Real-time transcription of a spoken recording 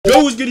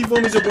Yo, what's good, you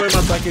fool? It's your boy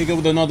Matt back here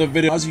with another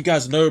video. As you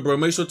guys know, bro,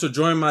 make sure to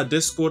join my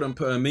Discord and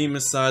put a meme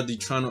inside the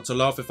try not to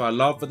laugh. If I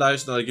laugh for that,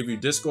 then I give you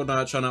Discord, and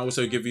I try to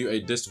also give you a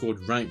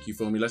Discord rank, you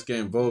feel me? Let's get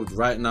involved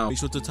right now. Make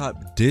sure to type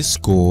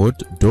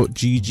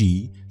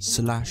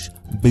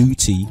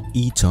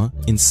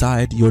discord.gg/bootyeater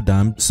inside your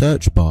damn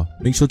search bar.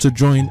 Make sure to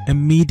join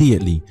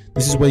immediately.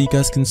 This is where you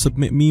guys can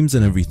submit memes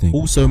and everything.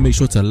 Also, make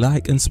sure to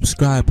like and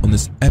subscribe on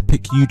this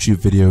epic YouTube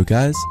video,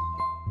 guys.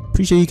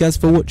 Appreciate you guys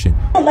for watching.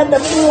 I'm about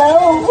to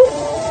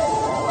blow.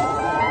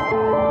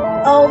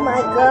 Oh my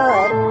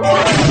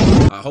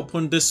god. I hop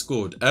on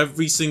Discord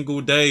every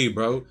single day,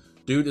 bro.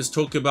 Dude is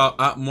talking about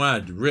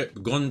MWAD,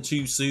 RIP, gone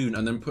too soon,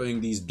 and then putting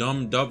these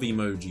dumb dove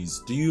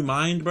emojis. Do you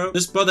mind, bro?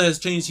 This brother has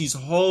changed his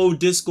whole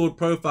Discord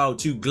profile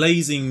to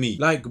glazing me.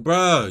 Like,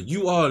 bruh,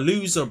 you are a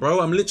loser, bro.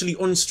 I'm literally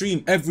on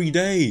stream every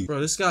day. Bro,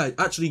 this guy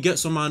actually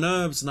gets on my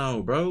nerves now,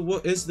 bro.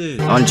 What is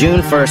this? On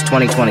June 1st,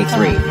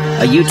 2023,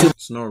 a YouTuber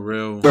It's not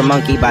real.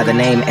 monkey by the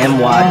name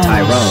MWAD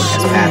Tyrone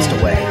has passed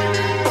away.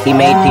 He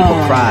made people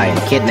cry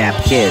and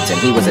kidnap kids, and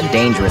he was a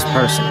dangerous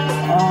person.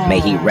 May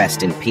he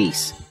rest in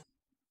peace.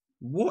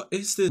 What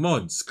is this?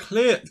 Mods,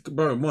 clear,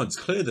 bro, mods,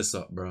 clear this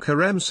up, bro.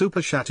 Karem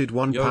super chatted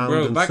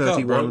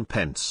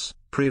 £1.31.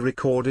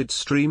 Pre-recorded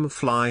stream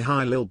fly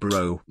high lil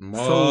bro.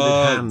 Mods. Folded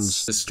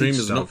hands. The stream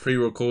is not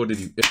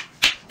pre-recorded.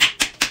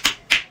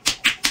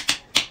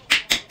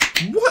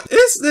 What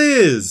is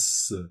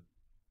this?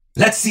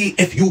 Let's see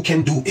if you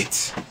can do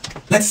it.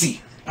 Let's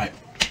see. Right.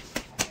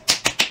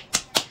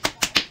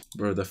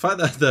 Bro, the fact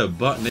that the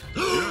button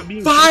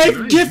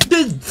 5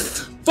 gifted!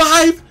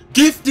 5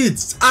 gifted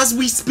as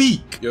we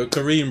speak! Yo,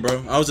 Kareem,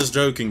 bro. I was just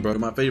joking, bro.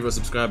 My favorite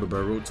subscriber,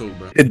 bro. Real talk,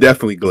 bro. It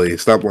definitely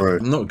glazed. Stop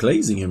lying. I'm not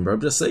glazing him, bro.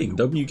 I'm just saying.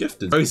 W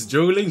gifted. Bro, he's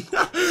drooling.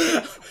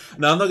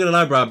 Nah, I'm not gonna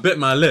lie, bro. I bit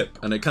my lip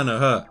and it kind of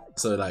hurt.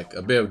 So, like,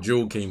 a bit of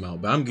drool came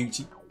out. But I'm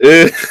Gucci.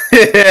 Yo,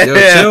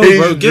 chill,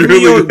 bro. Give me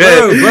your...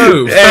 Bro,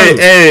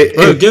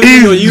 give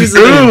me your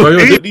username, bro.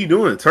 What are you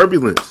doing?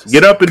 Turbulence.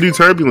 Get up and do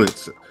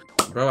turbulence.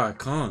 Bro, I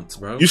can't,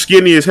 bro. You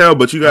skinny as hell,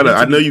 but you gotta.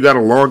 I know you got a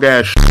long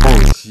ass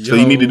so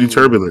you need to do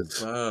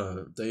turbulence.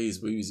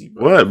 Days woozy,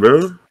 bro. What,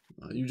 bro?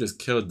 You just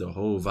killed the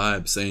whole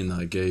vibe saying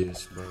that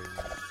gayish, bro.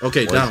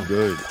 Okay, That's down,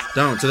 good.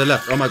 Down to the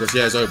left. Oh my gosh,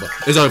 yeah, it's over.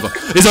 It's over.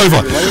 It's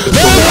over.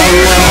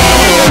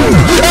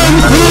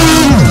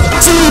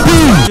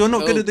 You're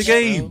not good at the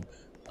game.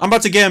 I'm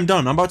about to get him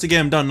done. I'm about to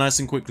get him done nice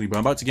and quickly, bro.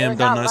 I'm about to get him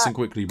done nice and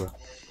quickly, bro.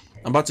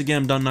 I'm about to get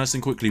him done nice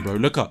and quickly, bro.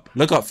 Look up.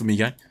 Look up for me,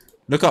 gang.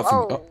 Look up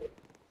for me.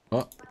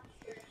 Oh.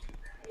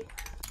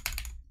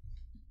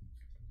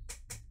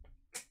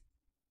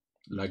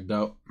 Like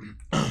that.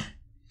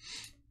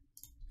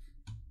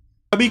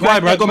 Be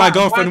quiet, bro. I got my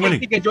girlfriend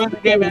winning. I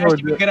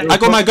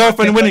got my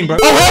girlfriend winning, bro.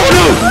 What's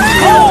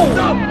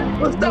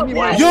up?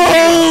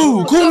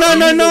 Yo! Cool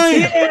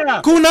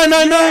 999! Cool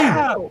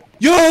 999!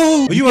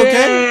 Yo! Are you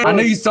okay? I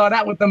know you saw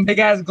that with them big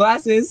ass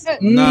glasses.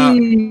 Nah.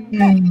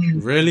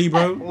 Really,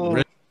 bro?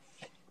 Really?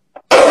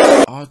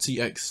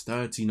 RTX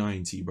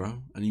 3090,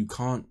 bro. And you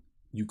can't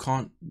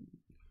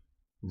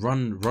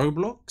run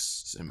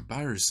Roblox? It's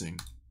embarrassing.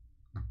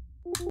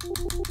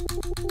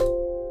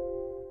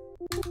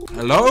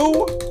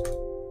 Hello?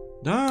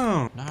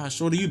 No. Nah,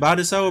 shorty, you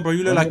bad as hell, bro.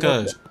 You look like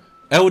a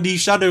LD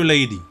shadow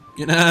lady.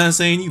 You know what I'm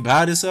saying? You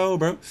bad as hell,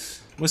 bro.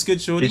 What's good,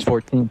 shorty? She's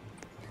 14.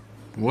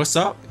 What's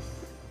up?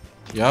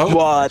 Yo?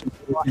 What?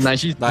 Nah,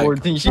 she's like,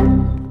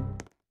 14.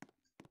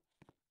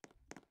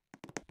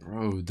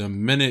 Bro, the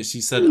minute she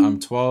said I'm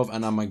 12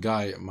 and I'm a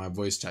guy, my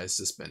voice chat is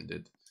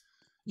suspended.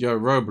 Yo,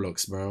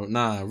 Roblox, bro.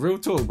 Nah, real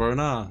talk, bro.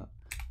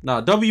 Nah,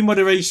 W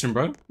moderation,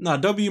 bro. Nah,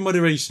 W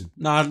moderation.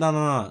 Nah,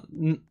 W,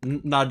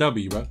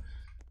 bro.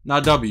 Nah,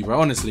 W, bro.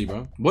 Honestly,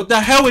 bro. What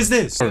the hell is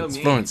this? Florence.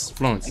 We're friends.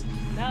 Florence.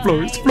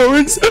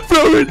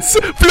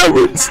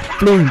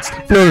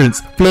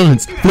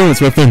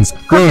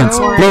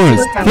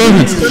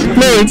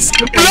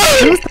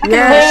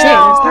 Yeah, shit.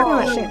 Let's talk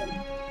about shit.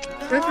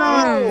 We're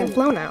from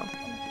Flow now.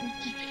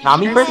 Nah,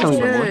 me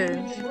personally, boy.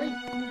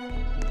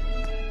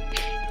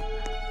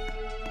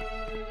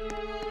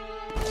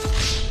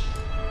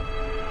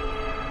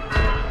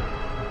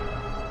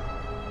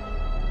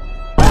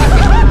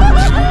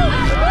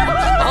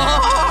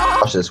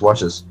 Watch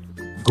this.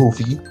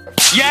 Goofy.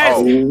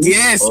 Yes!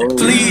 Yes!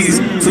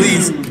 Please!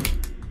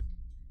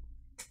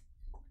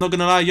 Not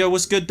gonna lie, yo,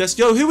 what's good?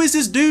 Yo, who is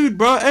this dude,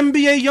 bro?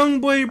 NBA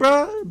young boy,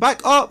 bro. Back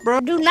up, bro.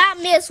 Do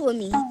not mess with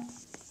me.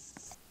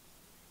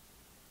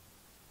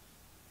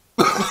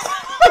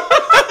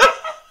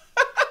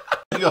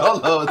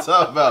 Y'all know what I'm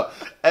talking about.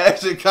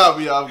 Action caught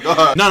me off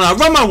guard. No,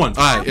 run my one.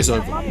 Alright, it's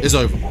over.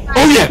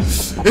 Oh yeah,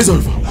 it's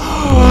over.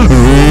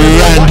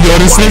 Randy on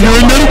this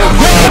nigga in there.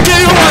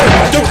 Okay,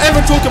 alright. Don't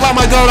ever talk about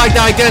my girl like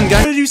that again,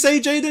 guys. What did you say,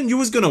 Jaden? You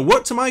was gonna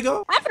what to my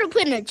girl? I'm gonna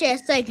put in a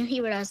chest so you can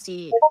hear what I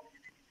said.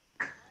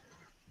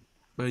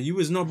 But you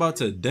was not about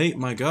to date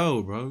my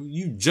girl, bro.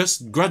 You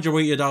just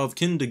graduated out of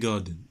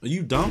kindergarten. Are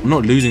you dumb? I'm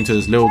not losing to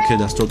this little kid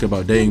that's talking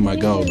about dating my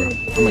girl, bro.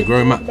 I'm a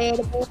grown man.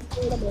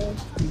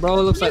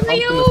 Bro looks like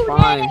Optimus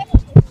Prime.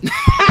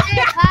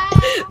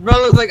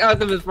 Bro looks like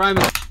Optimus Prime.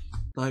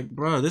 Like,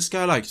 bro, this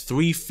guy like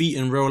 3 feet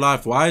in real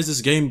life. Why is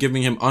this game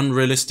giving him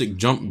unrealistic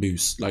jump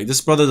boost? Like, this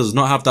brother does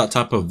not have that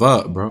type of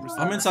vert, bro.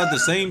 I'm inside the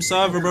same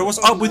server, bro. What's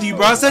up with you,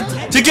 bro? I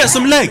said to get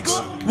some legs.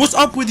 What's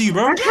up with you,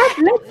 bro? I have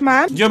legs,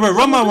 man. Yo, bro,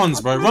 run my ones,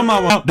 bro. Run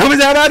my ones. Yo,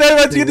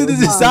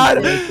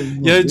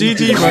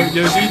 GG, bro.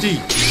 Yo,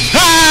 GG.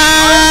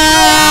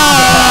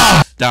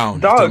 Down.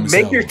 Dog,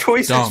 make your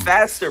choices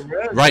faster,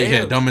 bro. Right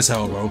here, dumb as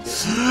hell, bro.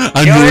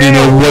 I already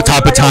know what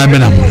type of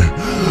timing I'm on. You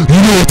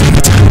know what type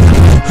of timing I'm on.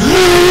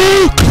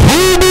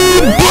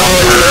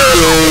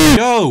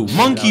 Yo,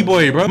 monkey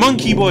boy, bro.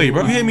 Monkey boy,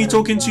 bro. You hear me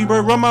talking to you,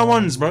 bro? Run my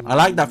ones, bro. I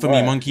like that for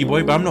me, monkey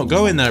boy, but I'm not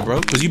going there, bro.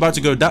 Because you about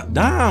to go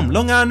damn,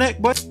 long ass neck,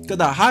 boy. Got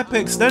that hyper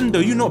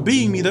extender. You not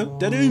beating me, though.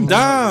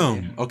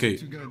 Damn. Okay.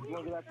 This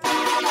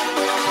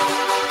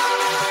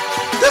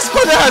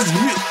brother has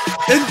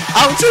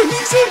outro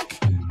music.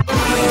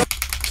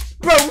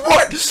 Bro,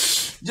 what?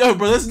 Yo,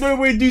 bro, there's no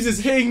way dudes is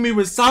hitting me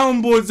with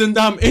soundboards and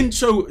damn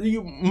intro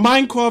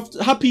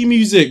Minecraft happy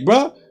music,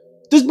 bro.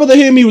 This brother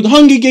hit me with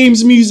Hunger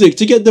Games music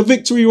to get the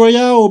victory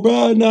royale,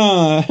 bro.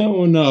 Nah,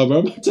 hell no, bro.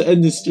 I'm about to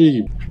end the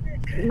stream.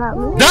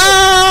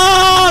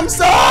 Damn,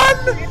 son!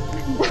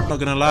 Not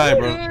gonna lie,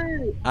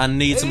 bro. I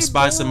need some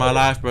spice in my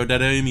life, bro. Dead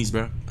homies,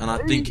 bro. And I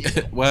think,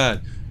 word.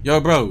 Yo,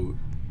 bro.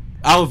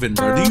 Alvin,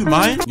 bro, do you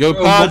mind? Yo,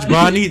 Purge, bro,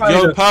 I need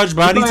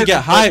to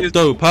get hyped,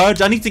 though,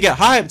 Purge. I need to get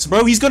hyped,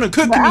 bro. He's gonna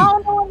cook me. I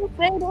don't know what to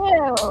say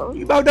to him.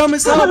 You about dumb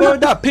as hell, bro.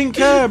 That pink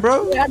hair,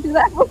 bro. Yeah, I do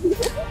that.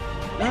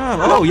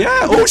 Damn, oh,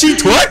 yeah. Oh, she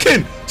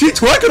twerking. She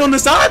twerking on the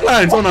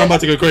sidelines. Oh, no, I'm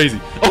about to go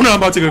crazy. Oh, no, I'm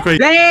about to go crazy.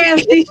 Damn,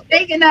 she's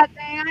shaking that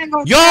thing. I ain't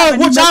gonna Yo,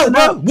 watch out,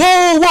 bro.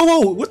 Whoa, whoa,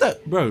 whoa. What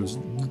that? Bro,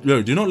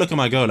 yo, do not look at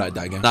my girl like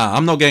that again. Nah,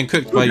 I'm not getting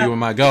cooked by you when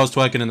my girl's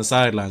twerking in the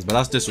sidelines, but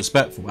that's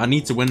disrespectful. I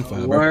need to win for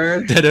her, bro.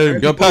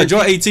 Yo, Purge,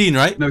 you're 18,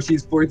 right? No,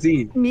 she's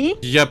 14. Me?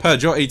 Yeah,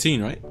 Purge, you're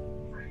 18, right?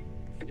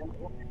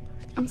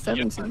 I'm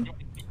 17.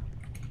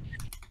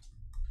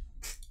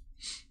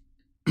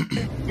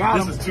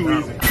 This is too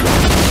easy.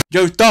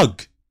 Yo,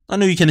 Thug. I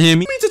know you can hear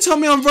me. You mean to tell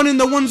me I'm running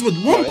the ones with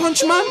one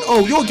punch, man?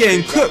 Oh, you're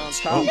getting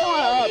cooked. Oh.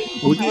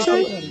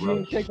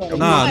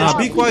 Nah,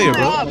 be quiet,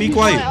 bro. Be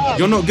quiet.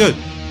 You're not good.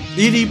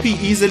 EDP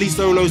easily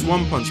solos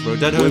one punch, bro.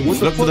 Dead homies.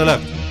 Look to the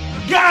left.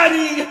 Got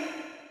it!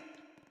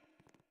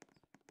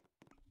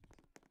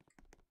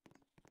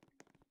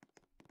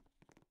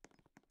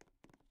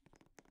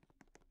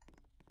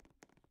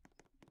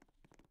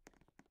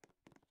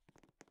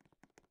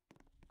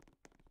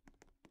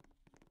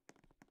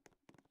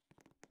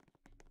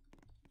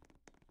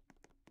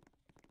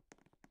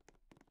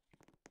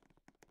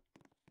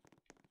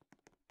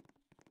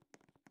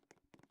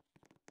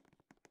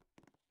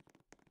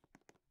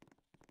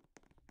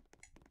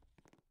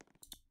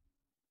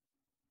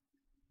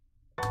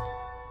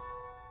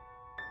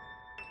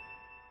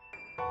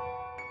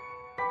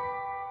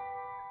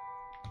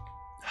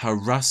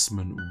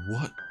 Harassment.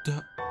 What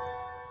the?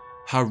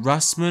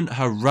 Harassment.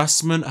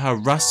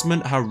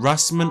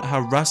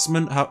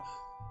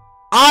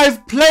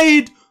 I've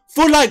played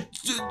for like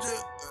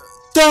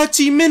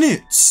 30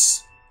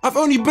 minutes. I've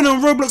only been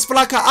on Roblox for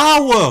like an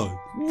hour.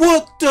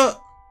 What the?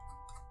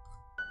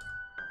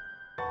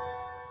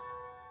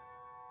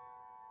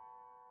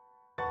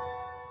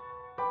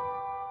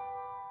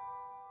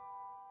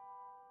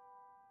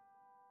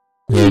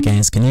 Yo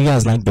guys, can you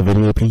guys like the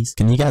video please?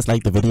 Can you guys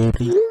like the video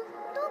please?